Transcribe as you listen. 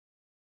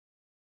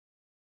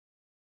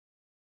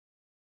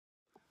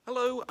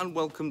Hello and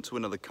welcome to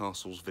another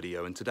Castles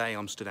video, and today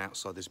I'm stood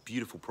outside this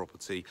beautiful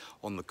property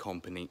on the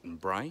comp in Eaton,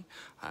 Bray.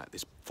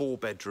 This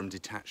 4-bedroom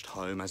detached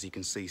home, as you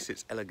can see,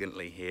 sits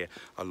elegantly here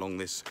along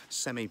this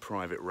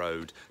semi-private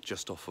road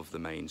just off of the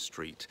main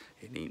street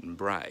in Eaton,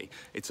 Bray.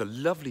 It's a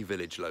lovely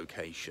village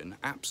location,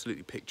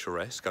 absolutely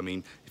picturesque. I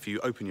mean, if you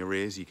open your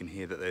ears you can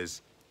hear that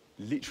there's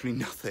literally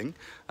nothing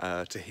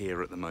to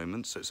hear at the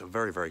moment, so it's a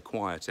very, very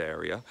quiet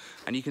area.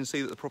 And you can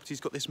see that the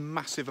property's got this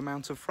massive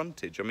amount of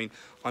frontage. I mean,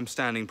 I'm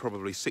standing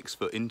probably 6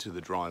 foot into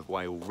the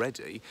driveway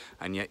already,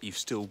 and yet you've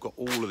still got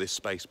all of this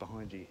space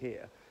behind you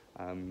here.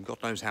 God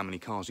knows how many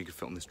cars you could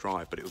fit on this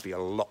drive, but it would be a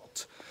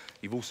lot.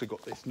 You've also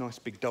got this nice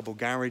big double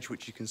garage,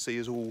 which you can see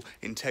is all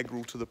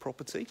integral to the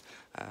property.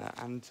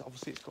 And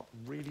obviously it's got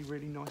really,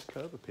 really nice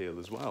curb appeal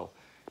as well.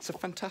 It's a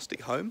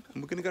fantastic home,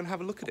 and we're going to go and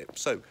have a look at it.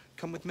 So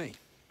come with me.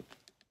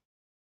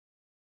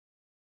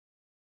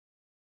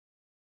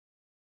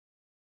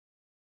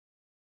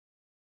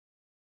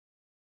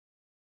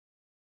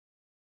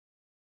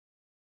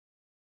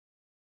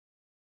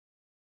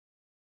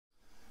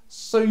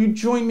 So you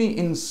join me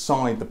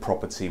inside the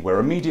property, where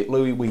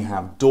immediately we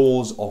have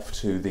doors off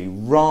to the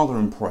rather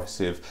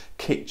impressive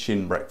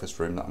kitchen breakfast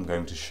room that I'm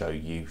going to show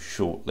you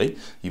shortly.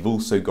 You've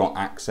also got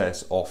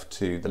access off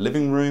to the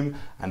living room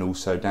and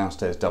also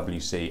downstairs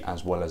WC,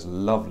 as well as a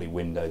lovely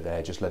window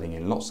there, just letting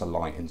in lots of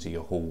light into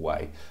your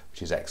hallway,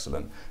 which is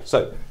excellent.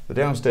 So the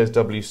downstairs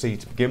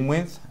WC to begin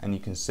with, and you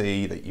can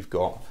see that you've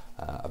got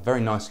a very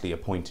nicely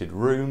appointed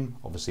room,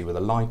 obviously with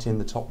a light in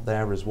the top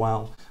there as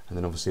well. And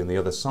then obviously on the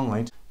other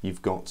side,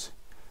 you've got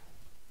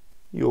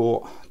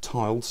your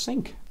tiled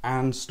sink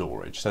and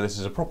storage. So this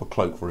is a proper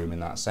cloakroom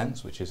in that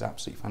sense, which is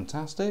absolutely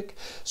fantastic.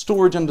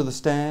 Storage under the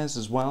stairs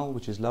as well,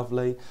 which is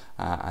lovely.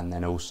 And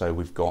then also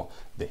we've got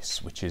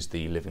this, which is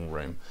the living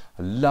room.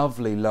 A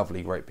lovely,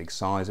 lovely, great big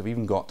size. I've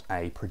even got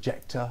a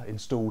projector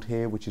installed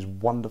here, which is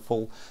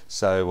wonderful.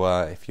 So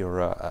if you're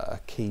a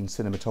keen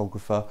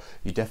cinematographer,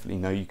 you definitely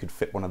know you could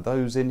fit one of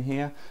those in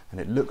here. And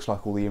it looks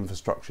like all the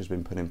infrastructure has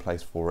been put in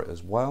place for it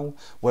as well.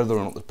 Whether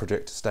or not the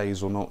projector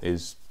stays or not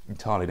is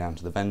entirely down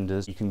to the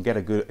vendors. You can get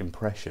a good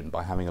impression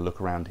by having a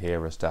look around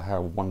here as to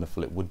how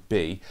wonderful it would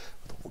be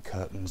with all the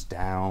curtains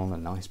down, a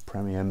nice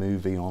premiere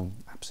movie on.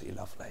 Absolutely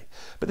lovely.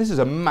 But this is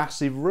a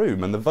massive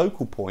room, and the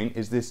focal point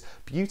is this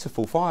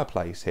beautiful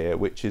fireplace here,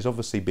 which is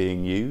obviously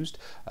being used,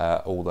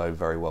 although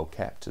very well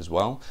kept as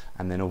well.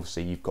 And then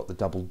obviously you've got the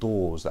double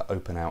doors that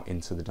open out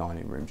into the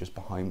dining room just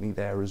behind me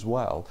there as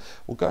well.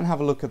 We'll go and have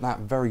a look at that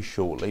very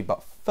shortly,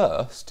 but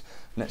first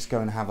let's go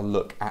and have a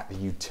look at the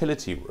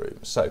utility room.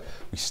 So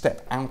we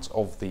step out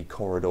of the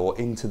corridor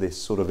into this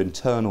sort of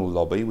internal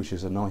lobby, which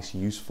is a nice,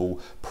 useful,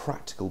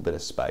 practical bit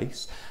of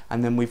space.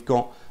 And then we've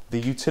got the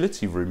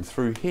utility room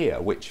through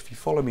here, which if you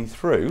follow me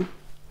through,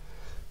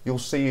 you'll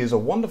see is a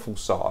wonderful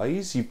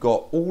size. You've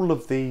got all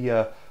of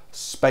the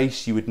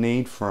space you would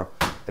need for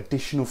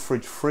additional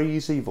fridge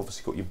freezer. You've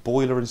obviously got your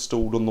boiler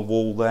installed on the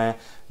wall there.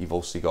 You've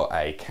also got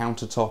a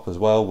countertop as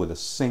well with a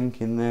sink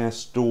in there,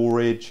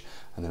 storage.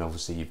 And then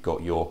obviously you've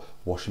got your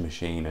washing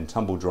machine and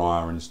tumble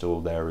dryer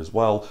installed there as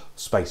well.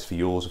 Space for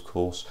yours, of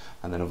course.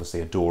 And then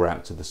obviously a door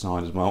out to the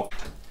side as well.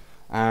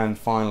 And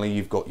finally,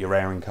 you've got your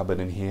airing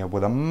cupboard in here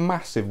with a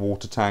massive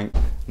water tank.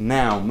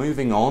 Now,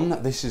 moving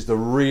on, this is the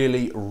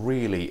really,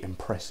 really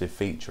impressive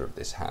feature of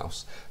this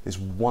house. This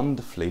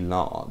wonderfully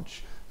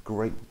large,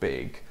 great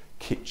big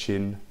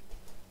kitchen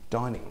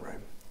dining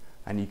room.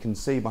 And you can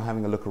see by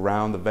having a look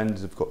around, the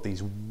vendors have got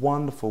these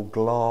wonderful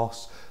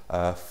glass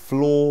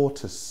floor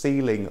to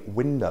ceiling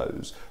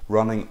windows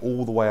running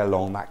all the way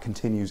along. That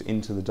continues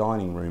into the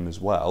dining room as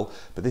well.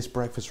 But this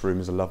breakfast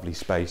room is a lovely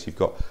space. You've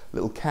got a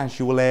little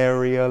casual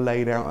area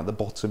laid out at the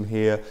bottom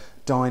here,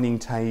 dining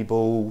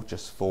table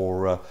just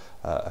for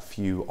a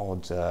few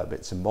odd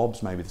bits and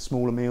bobs, maybe the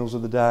smaller meals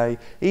of the day,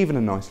 even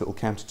a nice little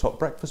countertop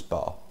breakfast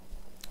bar.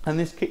 And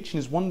this kitchen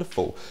is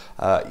wonderful.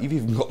 You've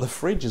even got the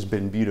fridge has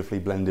been beautifully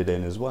blended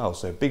in as well.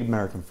 So big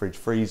American fridge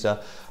freezer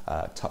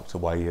tucked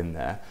away in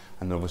there.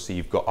 And obviously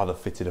you've got other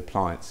fitted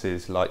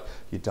appliances like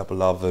your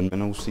double oven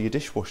and also your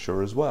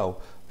dishwasher as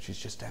well, which is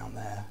just down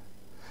there.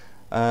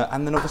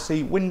 And then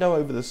obviously window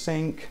over the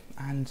sink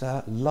and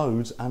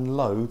loads and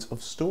loads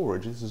of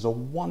storage. This is a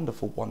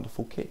wonderful,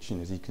 wonderful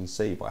kitchen, as you can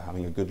see by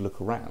having a good look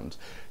around.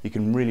 You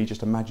can really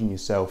just imagine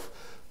yourself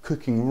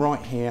cooking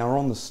right here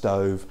on the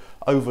stove,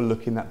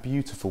 overlooking that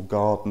beautiful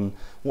garden,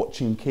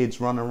 watching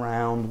kids run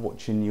around,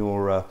 watching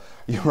your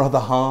other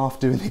half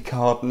doing the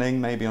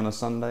gardening, maybe on a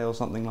Sunday or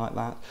something like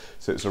that.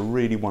 So it's a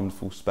really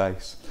wonderful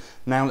space.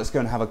 Now let's go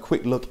and have a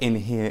quick look in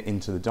here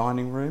into the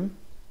dining room.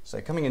 So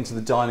coming into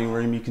the dining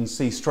room, you can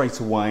see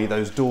straight away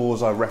those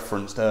doors I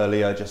referenced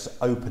earlier just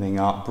opening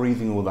up,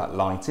 breathing all that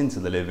light into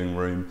the living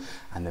room.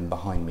 And then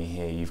behind me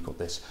here, you've got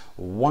this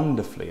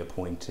wonderfully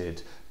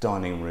appointed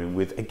dining room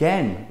with,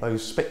 again,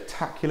 those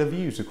spectacular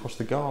views across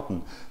the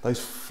garden. Those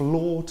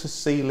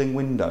floor-to-ceiling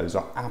windows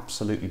are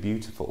absolutely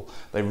beautiful.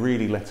 They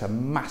really let a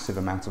massive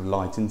amount of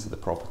light into the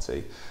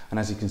property. And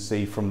as you can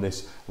see from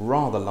this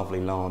rather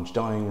lovely large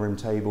dining room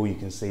table, you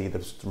can see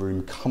the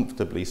room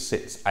comfortably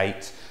sits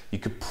 8. You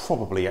could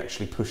probably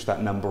actually push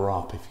that number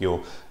up if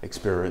you're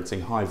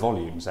experiencing high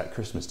volumes at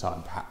Christmas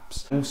time,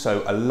 perhaps.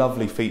 Also, a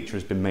lovely feature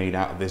has been made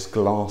out of this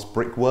glass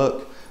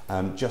brickwork.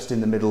 Just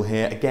in the middle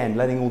here, again,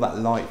 letting all that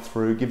light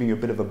through, giving you a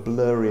bit of a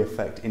blurry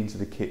effect into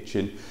the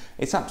kitchen.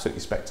 It's absolutely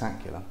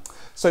spectacular.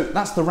 So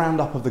that's the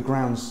roundup of the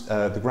ground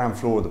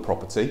floor of the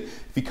property.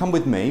 If you come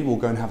with me, we'll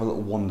go and have a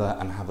little wander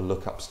and have a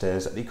look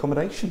upstairs at the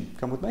accommodation.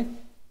 Come with me.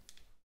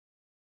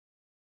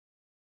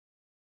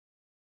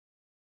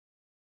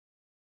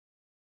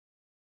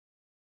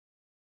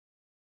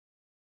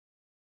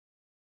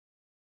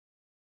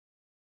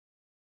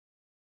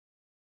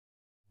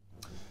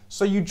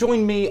 So you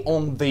join me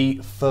on the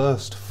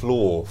first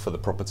floor for the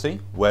property,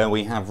 where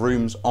we have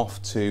rooms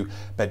off to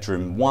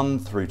bedroom 1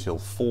 through till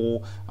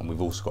 4, and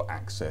we've also got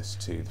access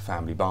to the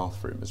family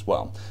bathroom as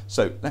well.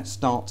 So let's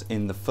start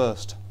in the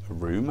first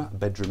room,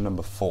 bedroom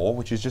number 4,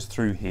 which is just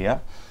through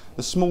here.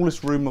 The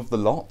smallest room of the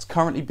lot,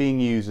 currently being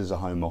used as a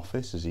home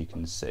office, as you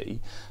can see,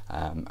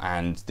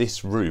 and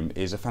this room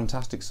is a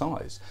fantastic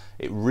size.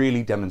 It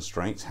really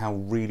demonstrates how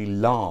really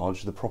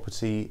large the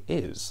property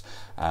is.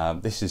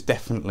 This is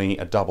definitely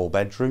a double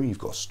bedroom. You've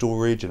got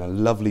storage and a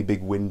lovely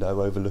big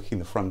window overlooking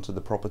the front of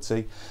the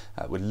property,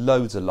 with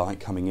loads of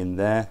light coming in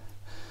there.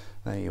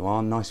 There you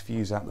are, nice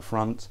views out the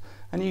front,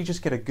 and you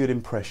just get a good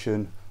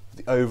impression of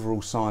the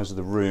overall size of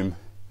the room.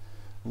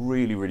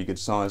 Really, really good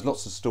size,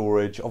 lots of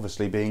storage,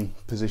 obviously being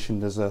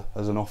positioned as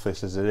an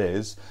office as it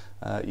is.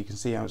 You can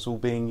see how it's all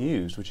being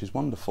used, which is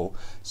wonderful.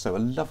 So a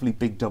lovely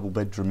big double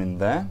bedroom in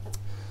there.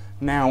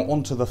 Now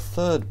onto the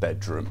third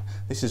bedroom.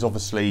 This is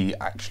obviously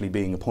actually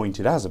being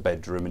appointed as a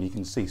bedroom, and you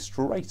can see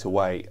straight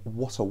away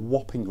what a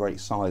whopping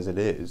great size it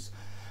is.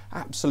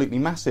 Absolutely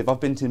massive.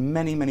 I've been to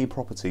many, many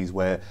properties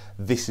where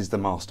this is the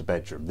master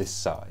bedroom, this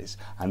size,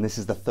 and this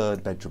is the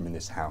third bedroom in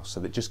this house.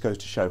 So that just goes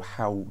to show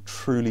how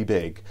truly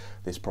big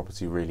this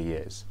property really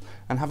is.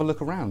 And have a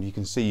look around. You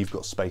can see you've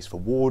got space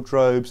for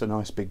wardrobes, a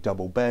nice big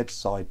double bed,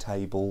 side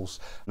tables,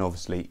 and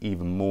obviously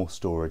even more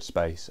storage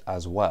space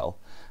as well.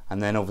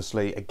 And then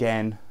obviously,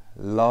 again,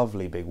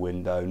 lovely big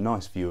window,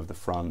 nice view of the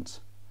front.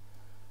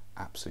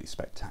 Absolutely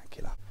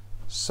spectacular.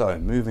 So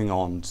moving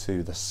on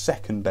to the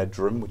second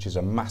bedroom, which is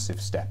a massive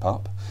step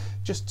up.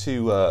 Just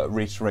to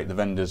reiterate the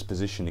vendor's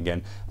position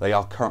again, they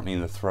are currently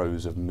in the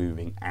throes of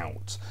moving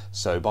out.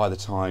 So by the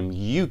time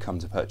you come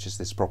to purchase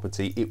this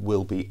property, it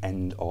will be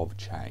end of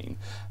chain.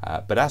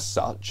 But as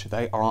such,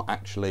 they are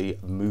actually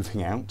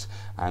moving out,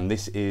 and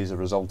this is a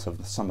result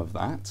of some of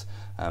that.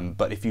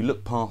 But if you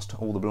look past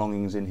all the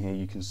belongings in here,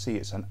 you can see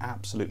it's an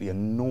absolutely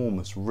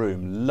enormous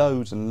room.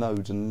 Loads and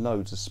loads and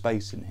loads of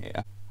space in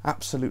here.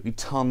 Absolutely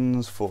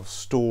tons for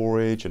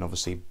storage, and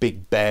obviously a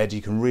big bed.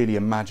 You can really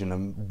imagine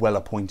a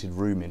well-appointed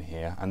room in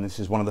here, and this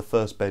is one of the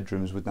first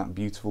bedrooms with that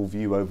beautiful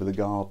view over the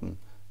garden.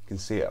 You can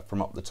see it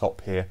from up the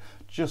top here,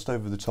 just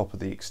over the top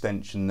of the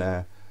extension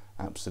there.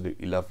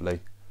 Absolutely lovely.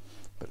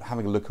 But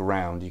having a look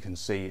around, you can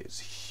see it's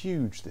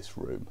huge, this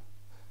room.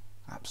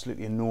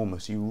 Absolutely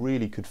enormous. You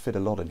really could fit a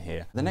lot in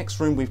here. The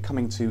next room we've come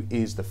into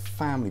is the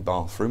family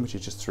bathroom, which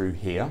is just through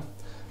here.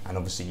 And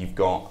obviously you've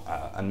got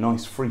a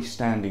nice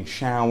freestanding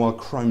shower,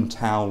 chrome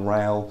towel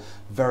rail,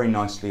 very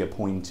nicely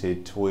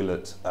appointed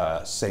toilet,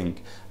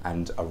 sink,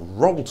 and a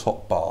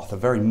roll-top bath, a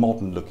very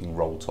modern looking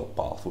roll-top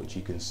bath, which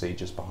you can see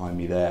just behind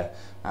me there.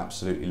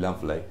 Absolutely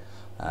lovely.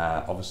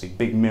 Obviously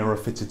big mirror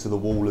fitted to the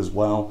wall as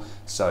well,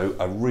 so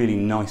a really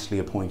nicely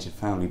appointed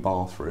family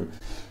bathroom.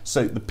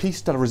 So the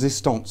piece de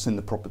resistance in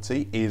the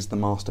property is the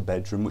master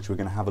bedroom, which we're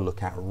going to have a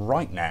look at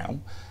right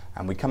now.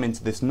 And we come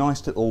into this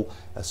nice little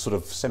sort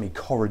of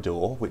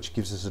semi-corridor, which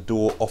gives us a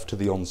door off to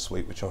the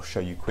ensuite, which I'll show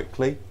you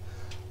quickly.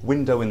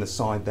 Window in the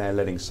side there,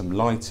 letting some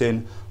light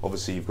in.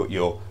 Obviously you've got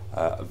your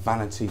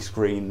vanity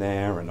screen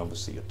there, and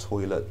obviously your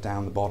toilet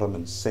down the bottom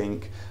and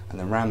sink. And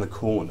then round the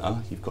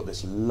corner, you've got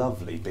this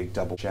lovely big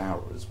double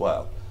shower as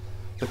well.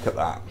 Look at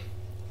that.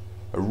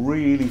 A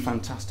really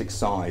fantastic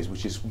size,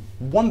 which is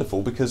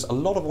wonderful because a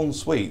lot of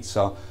en-suites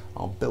are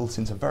built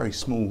into very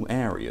small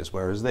areas,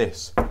 whereas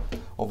this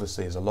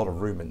obviously has a lot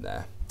of room in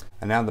there.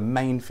 And now the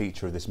main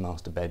feature of this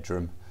master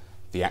bedroom,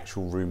 the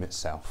actual room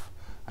itself.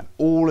 And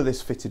all of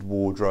this fitted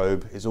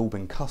wardrobe has all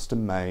been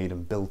custom made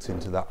and built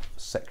into that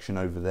section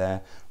over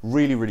there.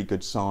 Really, really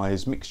good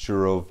size,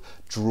 mixture of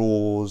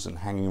drawers and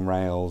hanging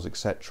rails,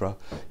 etc.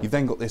 You've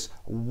then got this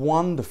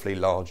wonderfully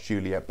large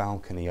Juliet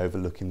balcony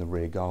overlooking the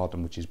rear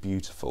garden, which is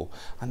beautiful.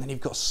 And then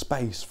you've got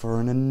space for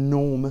an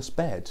enormous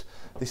bed.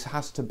 This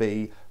has to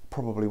be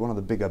probably one of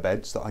the bigger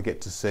beds that I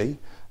get to see.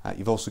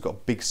 You've also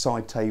got big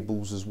side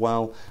tables as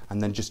well,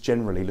 and then just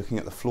generally looking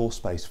at the floor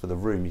space for the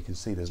room, you can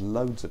see there's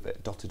loads of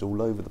it dotted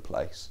all over the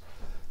place.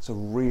 It's a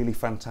really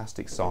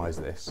fantastic size,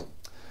 this.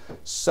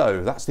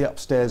 So that's the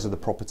upstairs of the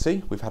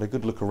property. We've had a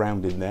good look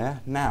around in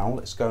there. Now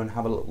let's go and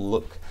have a little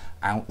look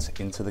out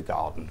into the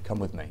garden. Come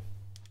with me.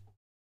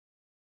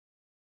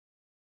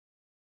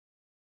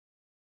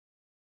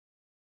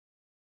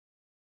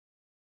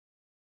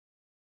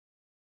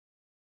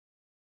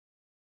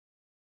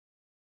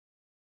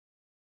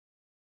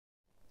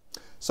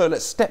 So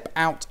let's step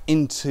out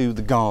into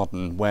the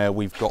garden where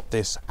we've got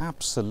this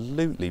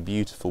absolutely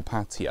beautiful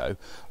patio,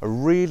 a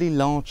really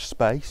large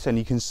space, and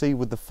you can see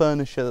with the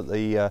furniture that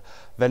the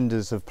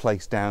vendors have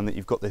placed down that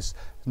you've got this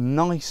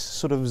nice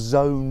sort of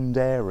zoned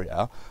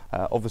area.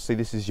 Obviously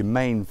this is your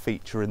main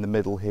feature in the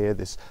middle here,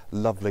 this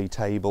lovely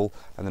table,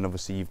 and then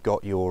obviously you've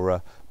got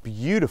your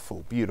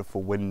beautiful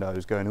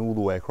windows going all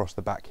the way across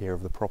the back here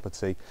of the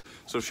property.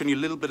 So I've shown you a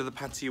little bit of the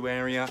patio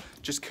area.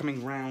 Just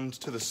coming round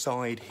to the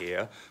side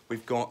here,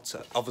 we've got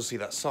obviously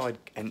that side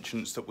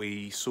entrance that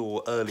we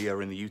saw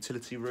earlier in the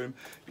utility room,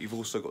 but you've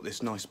also got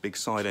this nice big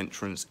side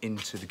entrance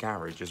into the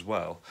garage as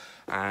well.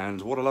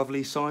 And what a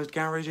lovely sized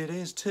garage it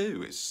is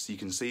too. You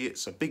can see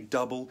it's a big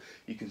double.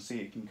 You can see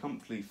it can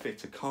comfortably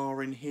fit a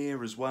car in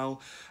here as well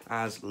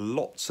as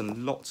lots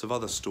and lots of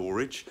other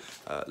storage,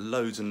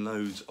 loads and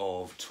loads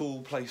of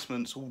tool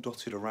placements all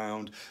dotted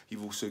around.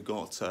 You've also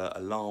got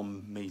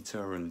alarm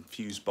meter and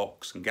fuse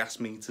box and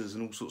gas meters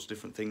and all sorts of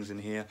different things in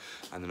here,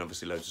 and then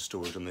obviously loads of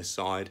storage on this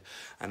side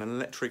and an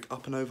electric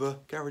up and over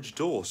garage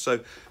door. So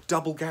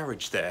double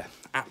garage there,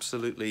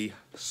 absolutely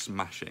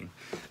smashing.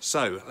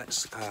 So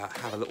let's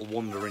have a little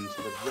wander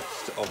into the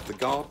rest of the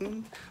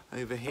garden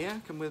over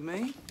here. Come with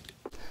me.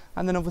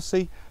 And then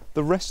obviously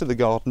the rest of the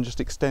garden just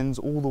extends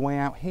all the way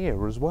out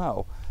here as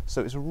well.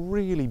 So it's a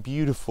really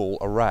beautiful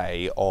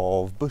array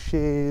of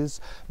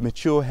bushes,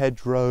 mature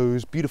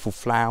hedgerows, beautiful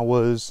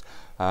flowers.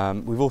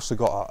 We've also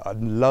got a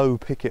low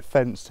picket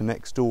fence to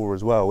next door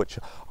as well, which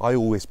I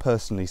always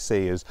personally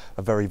see as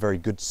a very, very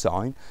good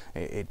sign.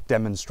 It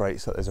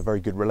demonstrates that there's a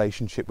very good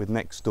relationship with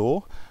next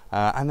door.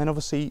 And then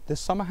obviously the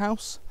summer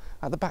house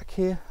at the back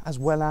here, as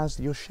well as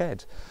your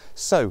shed.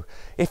 So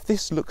if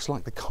this looks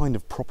like the kind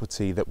of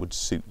property that would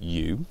suit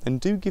you, then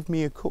do give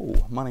me a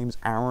call. My name's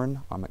Aaron,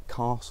 I'm at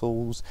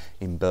Castles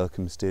in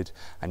Berkhamsted,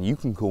 and you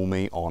can call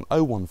me on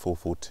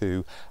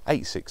 01442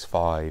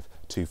 865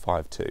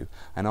 252,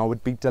 and I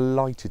would be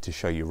delighted to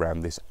show you around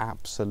this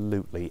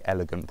absolutely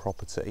elegant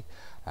property.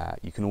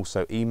 You can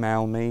also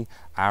email me,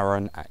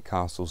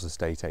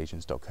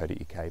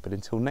 aaron@castlesestateagents.co.uk. But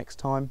until next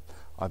time,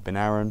 I've been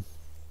Aaron.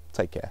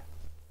 Take care.